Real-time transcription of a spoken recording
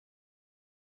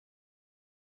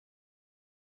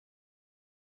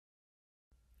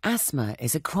Asthma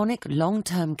is a chronic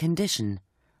long-term condition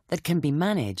that can be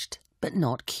managed but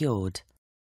not cured.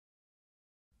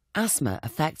 Asthma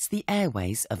affects the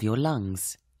airways of your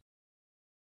lungs.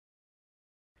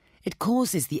 It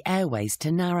causes the airways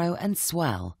to narrow and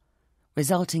swell,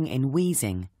 resulting in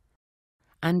wheezing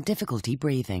and difficulty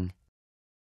breathing.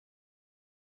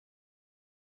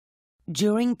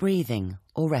 During breathing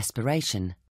or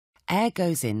respiration, air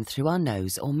goes in through our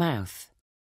nose or mouth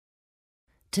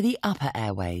to the upper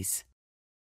airways,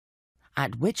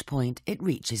 at which point it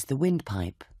reaches the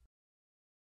windpipe,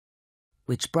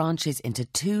 which branches into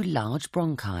two large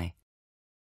bronchi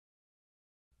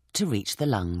to reach the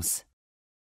lungs.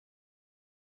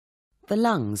 The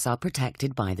lungs are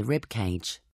protected by the rib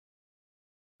cage,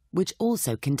 which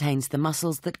also contains the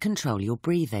muscles that control your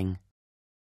breathing.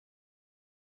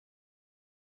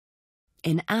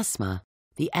 In asthma,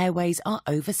 the airways are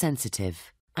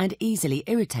oversensitive and easily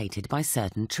irritated by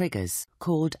certain triggers,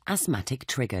 called asthmatic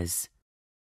triggers.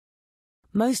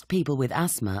 Most people with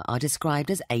asthma are described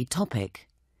as atopic,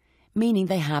 meaning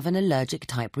they have an allergic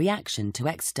type reaction to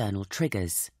external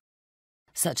triggers,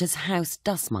 such as house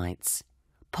dust mites,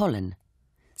 pollen,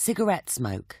 cigarette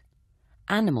smoke,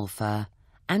 animal fur,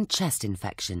 and chest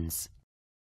infections.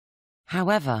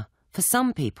 However, for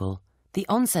some people, the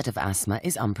onset of asthma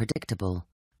is unpredictable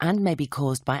and may be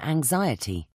caused by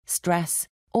anxiety, stress,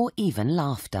 or even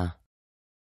laughter.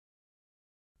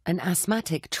 An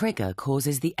asthmatic trigger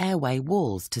causes the airway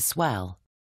walls to swell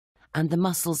and the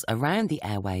muscles around the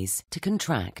airways to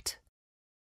contract.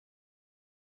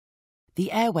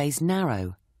 The airways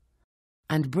narrow,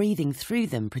 and breathing through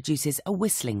them produces a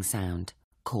whistling sound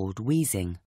called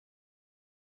wheezing.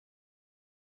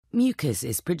 Mucus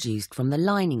is produced from the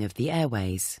lining of the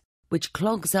airways, which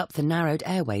clogs up the narrowed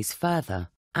airways further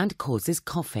and causes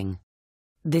coughing.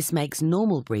 This makes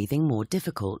normal breathing more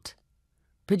difficult,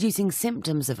 producing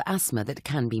symptoms of asthma that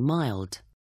can be mild,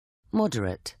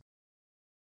 moderate,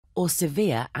 or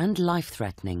severe and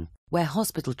life-threatening, where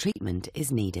hospital treatment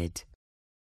is needed.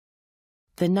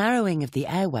 The narrowing of the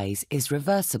airways is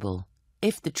reversible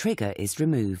if the trigger is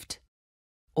removed,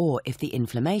 or if the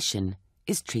inflammation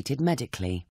is treated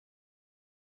medically.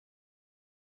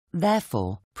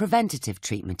 Therefore, preventative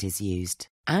treatment is used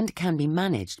and can be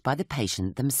managed by the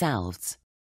patient themselves.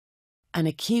 An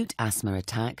acute asthma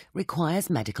attack requires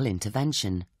medical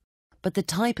intervention, but the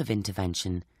type of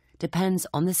intervention depends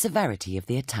on the severity of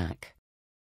the attack.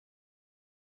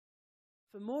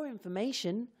 For more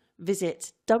information,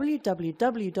 visit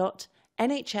www.nhs.uk.